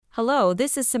Hello,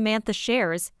 this is Samantha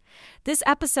Shares. This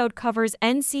episode covers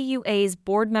NCUA's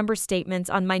board member statements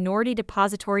on minority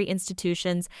depository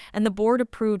institutions and the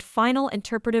board-approved final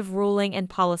interpretive ruling and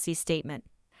policy statement.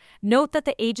 Note that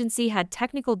the agency had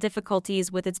technical difficulties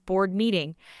with its board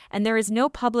meeting, and there is no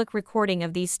public recording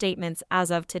of these statements as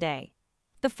of today.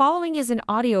 The following is an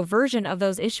audio version of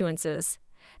those issuances.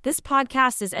 This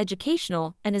podcast is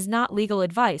educational and is not legal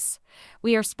advice.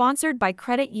 We are sponsored by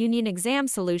Credit Union Exam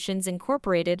Solutions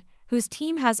Incorporated, whose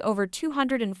team has over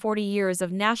 240 years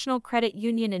of national credit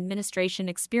union administration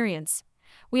experience.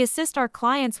 We assist our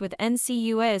clients with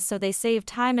NCUAs so they save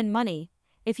time and money.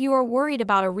 If you are worried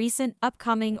about a recent,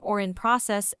 upcoming, or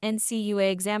in-process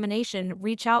NCUA examination,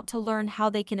 reach out to learn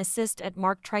how they can assist at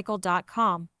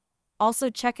marktrickle.com.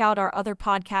 Also check out our other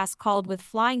podcast called With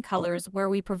Flying Colors, where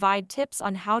we provide tips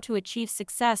on how to achieve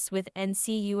success with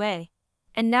NCUA.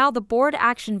 And now the Board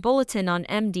Action Bulletin on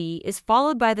MD is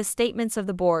followed by the statements of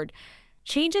the board.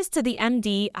 Changes to the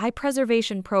MD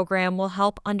Preservation Program will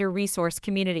help under-resourced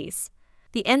communities.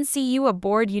 The NCUA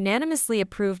board unanimously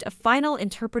approved a final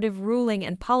interpretive ruling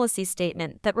and policy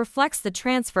statement that reflects the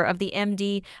transfer of the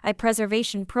MD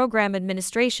Preservation Program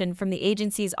administration from the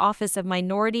agency's Office of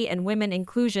Minority and Women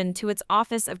Inclusion to its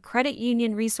Office of Credit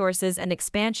Union Resources and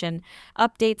Expansion,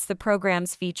 updates the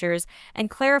program's features, and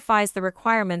clarifies the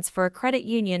requirements for a credit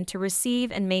union to receive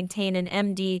and maintain an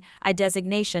MD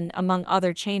designation, among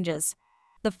other changes.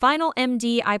 The final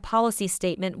MD policy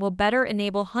statement will better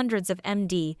enable hundreds of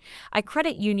MD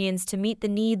credit unions to meet the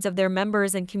needs of their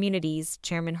members and communities,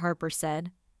 Chairman Harper said.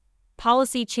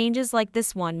 Policy changes like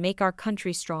this one make our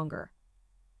country stronger.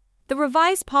 The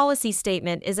revised policy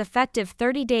statement is effective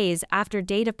 30 days after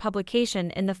date of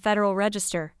publication in the Federal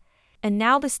Register. And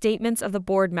now the statements of the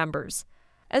board members.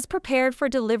 As prepared for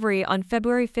delivery on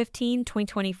February 15,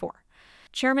 2024.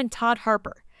 Chairman Todd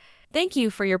Harper. Thank you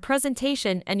for your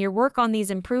presentation and your work on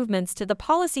these improvements to the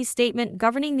policy statement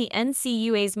governing the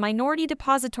NCUA's Minority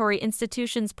Depository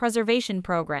Institutions Preservation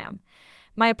Program.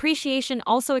 My appreciation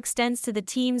also extends to the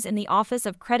teams in the Office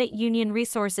of Credit Union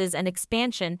Resources and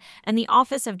Expansion and the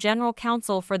Office of General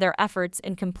Counsel for their efforts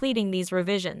in completing these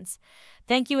revisions.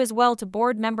 Thank you as well to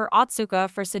Board Member Otsuka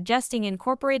for suggesting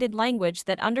incorporated language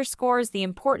that underscores the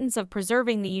importance of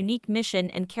preserving the unique mission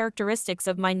and characteristics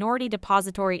of minority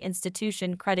depository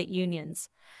institution credit unions.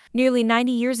 Nearly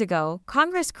 90 years ago,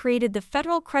 Congress created the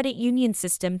federal credit union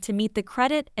system to meet the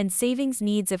credit and savings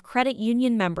needs of credit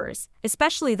union members,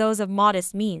 especially those of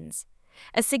modest means.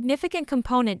 A significant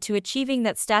component to achieving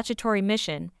that statutory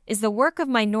mission is the work of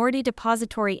minority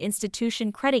depository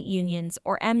institution credit unions,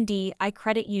 or MD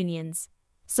credit unions.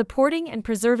 Supporting and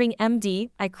preserving MD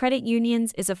credit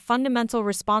unions is a fundamental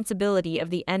responsibility of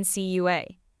the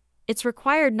NCUA. It's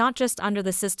required not just under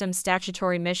the system's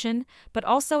statutory mission, but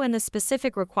also in the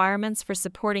specific requirements for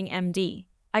supporting MD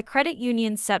credit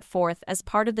unions set forth as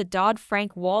part of the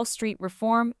Dodd-Frank Wall Street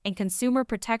Reform and Consumer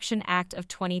Protection Act of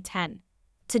 2010.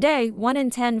 Today, 1 in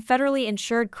 10 federally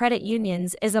insured credit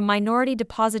unions is a minority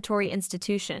depository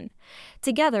institution.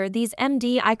 Together, these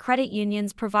MD credit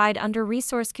unions provide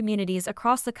under-resourced communities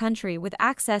across the country with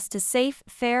access to safe,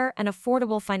 fair, and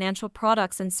affordable financial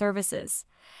products and services.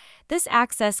 This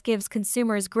access gives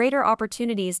consumers greater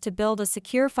opportunities to build a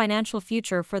secure financial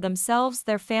future for themselves,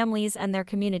 their families, and their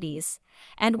communities.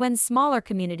 And when smaller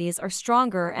communities are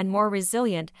stronger and more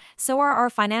resilient, so are our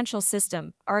financial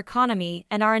system, our economy,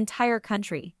 and our entire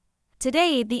country.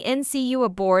 Today, the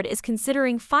NCUA board is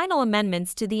considering final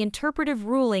amendments to the Interpretive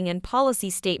Ruling and Policy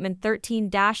Statement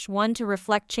 13-1 to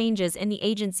reflect changes in the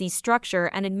agency's structure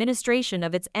and administration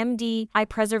of its MD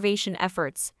preservation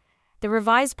efforts. The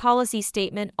revised policy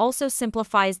statement also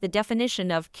simplifies the definition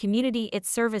of community its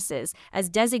services as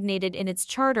designated in its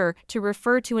charter to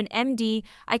refer to an MD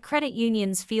credit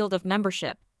union's field of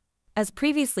membership. As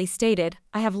previously stated,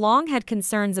 I have long had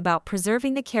concerns about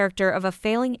preserving the character of a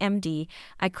failing MD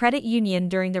credit union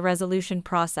during the resolution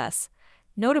process.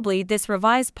 Notably, this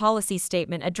revised policy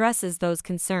statement addresses those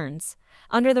concerns.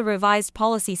 Under the revised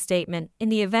policy statement, in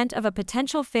the event of a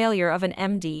potential failure of an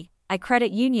MD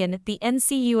credit union, the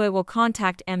NCUA will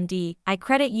contact MD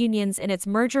credit unions in its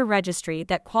merger registry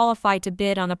that qualify to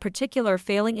bid on a particular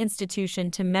failing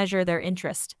institution to measure their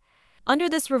interest. Under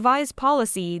this revised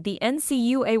policy, the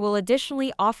NCUA will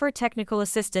additionally offer technical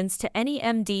assistance to any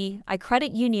MD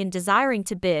credit union desiring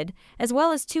to bid, as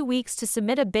well as 2 weeks to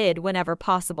submit a bid whenever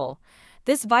possible.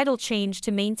 This vital change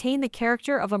to maintain the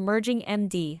character of a merging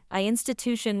MD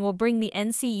institution will bring the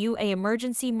NCUA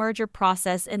emergency merger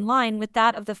process in line with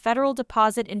that of the Federal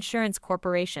Deposit Insurance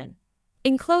Corporation.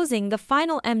 In closing, the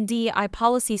final MDI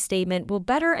policy statement will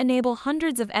better enable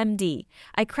hundreds of MDI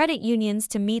credit unions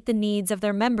to meet the needs of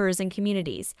their members and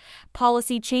communities.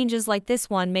 Policy changes like this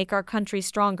one make our country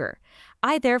stronger.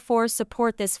 I therefore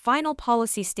support this final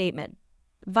policy statement.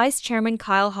 Vice Chairman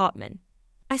Kyle Hauptman.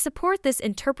 I support this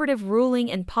interpretive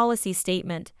ruling and policy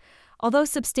statement. Although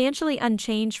substantially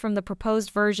unchanged from the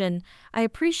proposed version, I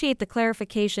appreciate the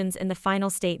clarifications in the final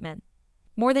statement.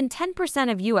 More than 10%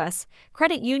 of U.S.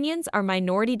 credit unions are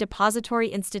minority depository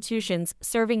institutions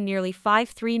serving nearly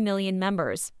 53 million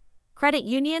members. Credit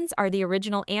unions are the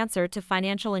original answer to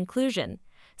financial inclusion,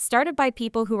 started by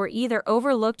people who were either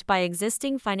overlooked by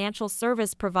existing financial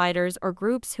service providers or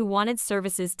groups who wanted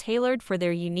services tailored for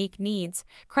their unique needs.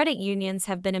 Credit unions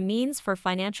have been a means for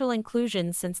financial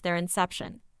inclusion since their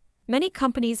inception. Many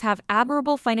companies have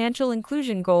admirable financial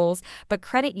inclusion goals, but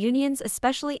credit unions,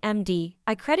 especially MDI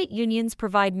credit unions,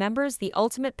 provide members the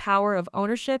ultimate power of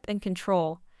ownership and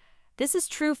control. This is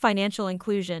true financial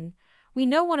inclusion. We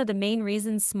know one of the main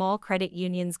reasons small credit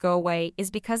unions go away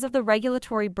is because of the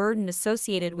regulatory burden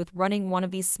associated with running one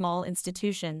of these small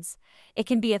institutions. It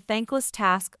can be a thankless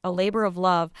task, a labor of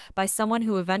love, by someone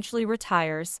who eventually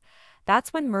retires.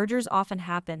 That's when mergers often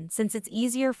happen, since it's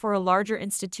easier for a larger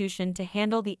institution to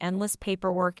handle the endless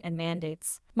paperwork and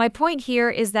mandates. My point here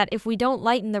is that if we don't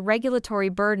lighten the regulatory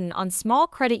burden on small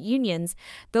credit unions,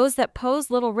 those that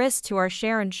pose little risk to our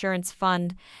share insurance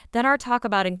fund, then our talk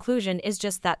about inclusion is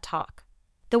just that talk.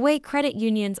 The way credit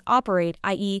unions operate,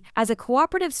 i.e., as a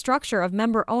cooperative structure of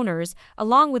member owners,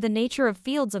 along with the nature of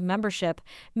fields of membership,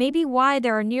 may be why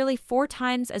there are nearly 4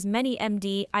 times as many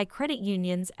MDI credit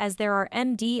unions as there are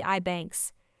MDI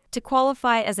banks. To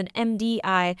qualify as an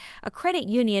MDI, a credit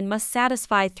union must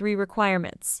satisfy 3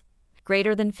 requirements.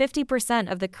 Greater than 50%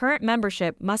 of the current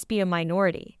membership must be a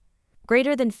minority.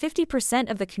 Greater than 50%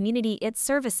 of the community it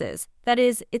services, that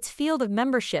is, its field of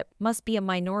membership, must be a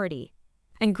minority.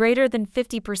 And greater than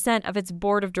 50% of its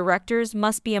board of directors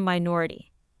must be a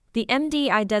minority. The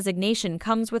MDI designation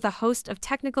comes with a host of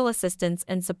technical assistance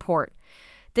and support.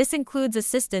 This includes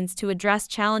assistance to address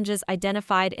challenges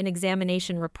identified in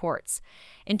examination reports.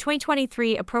 In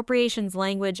 2023, appropriations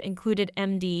language included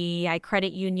MDI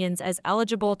credit unions as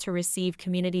eligible to receive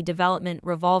Community Development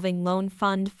Revolving Loan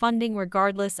Fund funding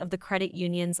regardless of the credit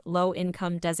union's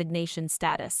low-income designation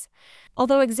status.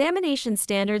 Although examination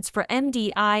standards for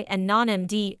MDI and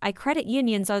non-MDI credit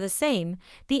unions are the same,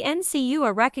 the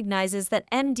NCUA recognizes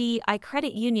that MDI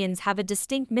credit unions have a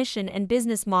distinct mission and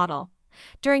business model.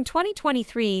 During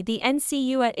 2023, the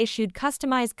NCUA issued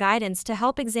customized guidance to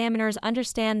help examiners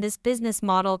understand this business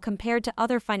model compared to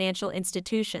other financial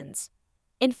institutions.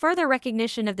 In further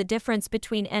recognition of the difference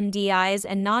between MDIs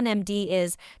and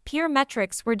non-MDIs, peer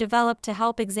metrics were developed to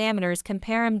help examiners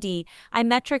compare MDI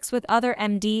metrics with other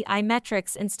MDI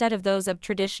metrics instead of those of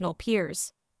traditional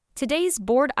peers. Today's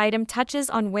board item touches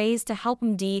on ways to help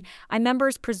MDI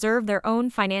members preserve their own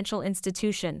financial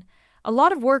institution. A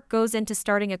lot of work goes into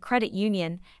starting a credit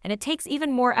union, and it takes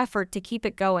even more effort to keep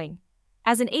it going.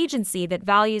 As an agency that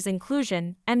values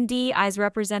inclusion, MDIs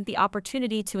represent the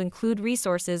opportunity to include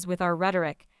resources with our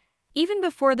rhetoric. Even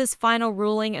before this final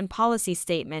ruling and policy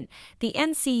statement, the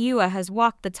NCUA has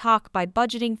walked the talk by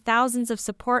budgeting thousands of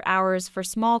support hours for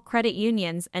small credit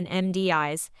unions and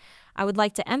MDIs. I would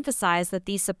like to emphasize that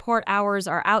these support hours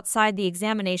are outside the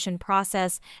examination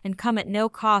process and come at no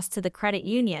cost to the credit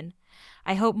union.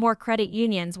 I hope more credit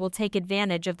unions will take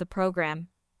advantage of the program.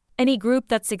 Any group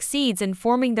that succeeds in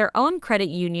forming their own credit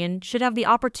union should have the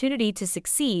opportunity to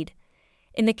succeed.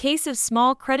 In the case of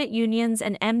small credit unions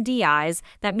and MDIs,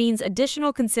 that means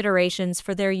additional considerations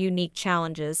for their unique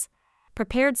challenges.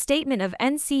 Prepared statement of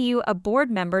NCUA board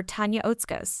member Tanya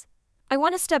Otskas. I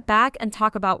want to step back and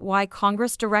talk about why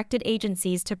Congress directed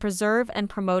agencies to preserve and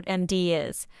promote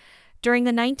MDIs. During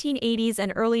the 1980s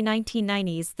and early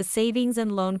 1990s, the savings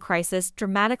and loan crisis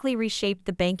dramatically reshaped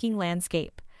the banking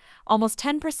landscape. Almost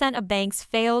 10% of banks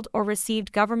failed or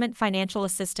received government financial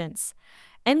assistance.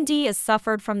 MDIs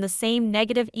suffered from the same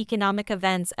negative economic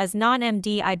events as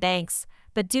non-MDI banks,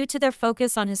 but due to their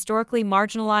focus on historically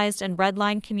marginalized and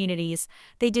redline communities,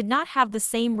 they did not have the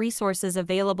same resources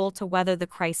available to weather the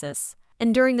crisis.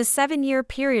 And during the 7-year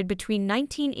period between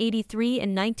 1983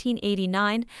 and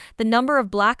 1989, the number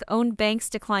of Black-owned banks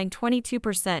declined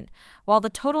 22%, while the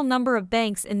total number of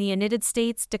banks in the United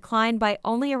States declined by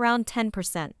only around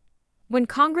 10%. When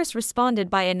Congress responded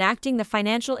by enacting the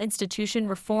Financial Institution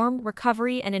Reform,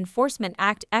 Recovery, and Enforcement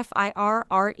Act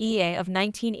 (FIRREA) of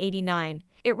 1989,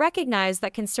 it recognized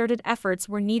that concerted efforts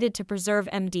were needed to preserve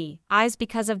MDIs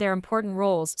because of their important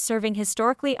roles serving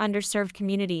historically underserved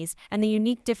communities and the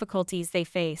unique difficulties they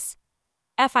face.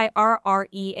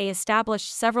 FIRREA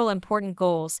established several important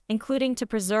goals, including to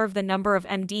preserve the number of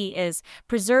MDs,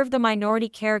 preserve the minority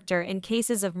character in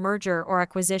cases of merger or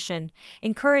acquisition,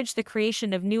 encourage the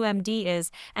creation of new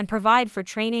MDs, and provide for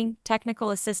training,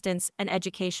 technical assistance, and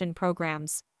education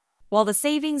programs. While the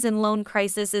savings and loan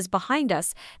crisis is behind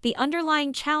us, the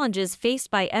underlying challenges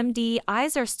faced by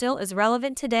MDIs are still as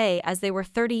relevant today as they were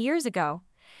 30 years ago.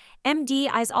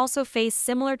 MDIs also face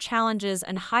similar challenges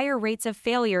and higher rates of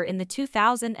failure in the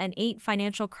 2008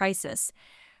 financial crisis.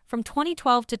 From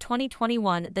 2012 to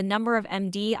 2021, the number of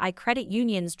MDI credit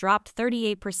unions dropped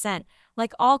 38%.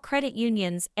 Like all credit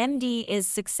unions, MDI's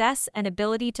success and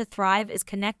ability to thrive is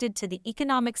connected to the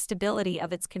economic stability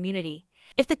of its community.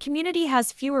 If the community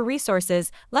has fewer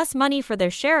resources, less money for their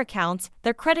share accounts,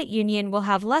 their credit union will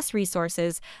have less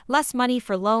resources, less money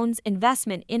for loans,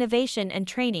 investment, innovation, and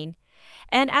training.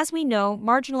 And as we know,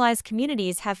 marginalized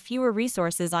communities have fewer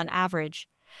resources on average.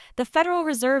 The Federal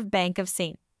Reserve Bank of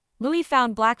St. Louis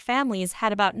found Black families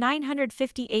had about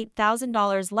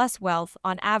 $958,000 less wealth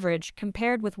on average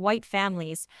compared with white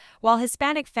families, while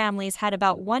Hispanic families had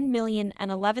about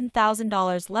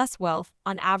 $1,011,000 less wealth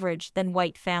on average than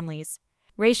white families.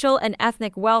 Racial and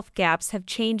ethnic wealth gaps have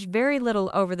changed very little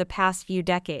over the past few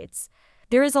decades.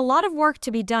 There is a lot of work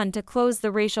to be done to close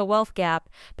the racial wealth gap,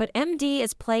 but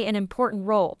MDs play an important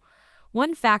role.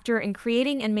 One factor in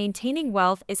creating and maintaining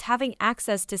wealth is having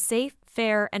access to safe,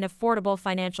 fair, and affordable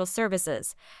financial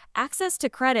services. Access to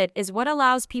credit is what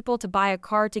allows people to buy a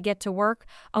car to get to work,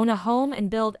 own a home and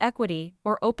build equity,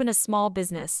 or open a small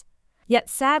business. Yet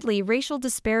sadly, racial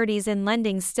disparities in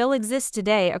lending still exist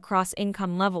today across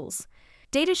income levels.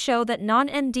 Data show that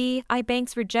non-MDI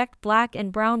banks reject Black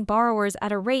and brown borrowers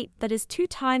at a rate that is 2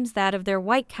 times that of their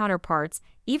white counterparts,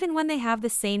 even when they have the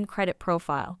same credit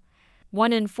profile.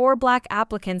 1 in 4 Black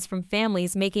applicants from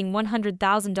families making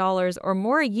 $100,000 or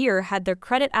more a year had their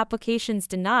credit applications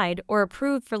denied or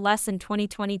approved for less in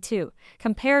 2022,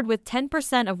 compared with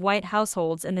 10% of white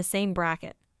households in the same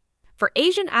bracket. For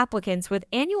Asian applicants with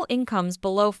annual incomes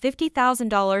below $50,000,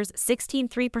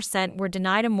 16.3% were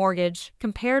denied a mortgage,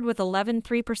 compared with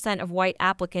 11.3% of white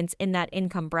applicants in that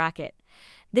income bracket.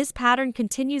 This pattern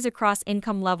continues across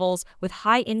income levels, with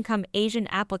high-income Asian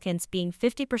applicants being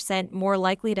 50% more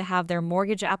likely to have their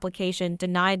mortgage application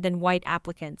denied than white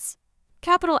applicants.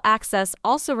 Capital access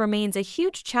also remains a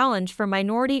huge challenge for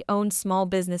minority-owned small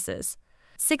businesses.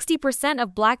 60%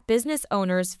 of Black business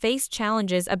owners face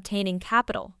challenges obtaining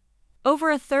capital.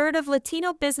 Over a third of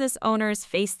Latino business owners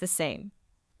face the same.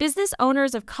 Business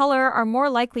owners of color are more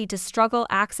likely to struggle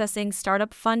accessing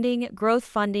startup funding, growth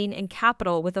funding, and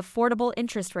capital with affordable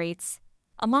interest rates.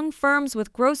 Among firms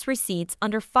with gross receipts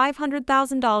under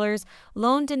 $500,000,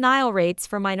 loan denial rates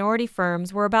for minority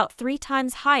firms were about 3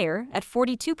 times higher, at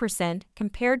 42%,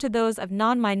 compared to those of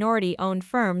non-minority-owned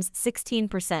firms,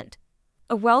 16%.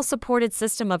 A well-supported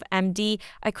system of MDI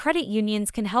credit unions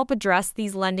can help address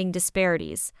these lending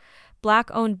disparities.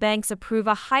 Black-owned banks approve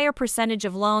a higher percentage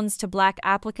of loans to Black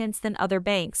applicants than other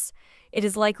banks. It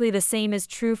is likely the same is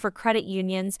true for credit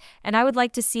unions, and I would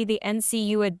like to see the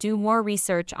NCUA do more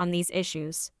research on these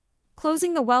issues.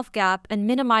 Closing the wealth gap and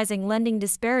minimizing lending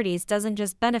disparities doesn't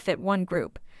just benefit one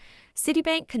group.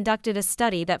 Citibank conducted a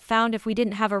study that found if we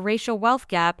didn't have a racial wealth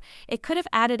gap, it could have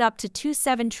added up to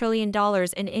 $27 trillion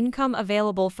in income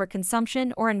available for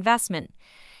consumption or investment.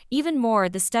 Even more,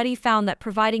 the study found that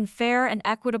providing fair and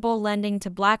equitable lending to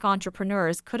Black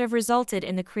entrepreneurs could have resulted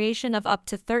in the creation of up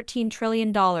to $13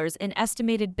 trillion in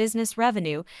estimated business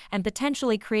revenue and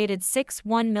potentially created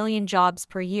 1 million jobs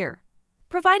per year.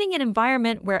 Providing an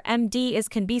environment where MDs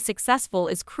can be successful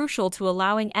is crucial to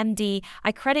allowing MDI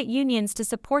credit unions to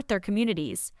support their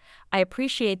communities. I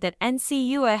appreciate that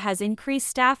NCUA has increased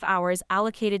staff hours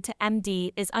allocated to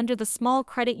MDs under the Small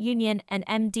Credit Union and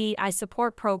MDI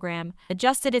Support Program,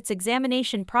 adjusted its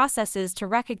examination processes to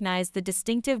recognize the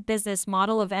distinctive business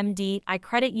model of MDI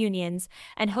credit unions,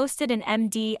 and hosted an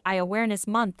MDI Awareness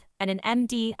Month and an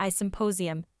MDI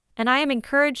Symposium. And I am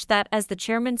encouraged that, as the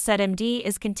chairman said,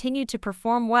 MDs continued to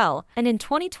perform well, and in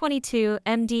 2022,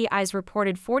 MDIs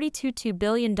reported $42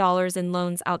 billion in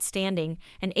loans outstanding,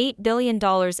 an $8 billion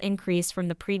increase from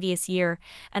the previous year,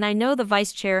 and I know the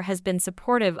vice chair has been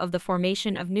supportive of the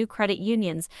formation of new credit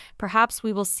unions. Perhaps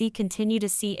we will continue to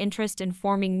see interest in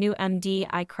forming new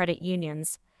MDI credit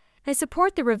unions. I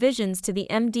support the revisions to the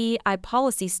MDI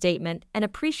policy statement and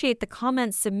appreciate the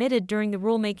comments submitted during the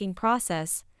rulemaking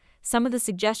process. Some of the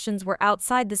suggestions were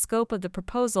outside the scope of the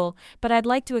proposal, but I'd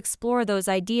like to explore those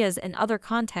ideas in other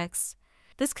contexts.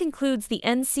 This concludes the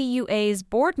NCUA's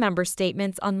board member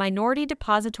statements on minority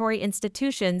depository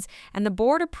institutions and the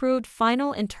board-approved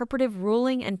final interpretive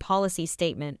ruling and policy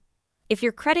statement. If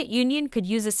your credit union could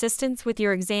use assistance with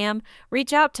your exam,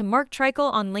 reach out to Mark Treichel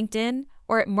on LinkedIn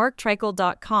or at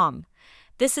marktreichel.com.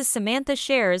 This is Samantha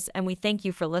Shares, and we thank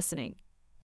you for listening.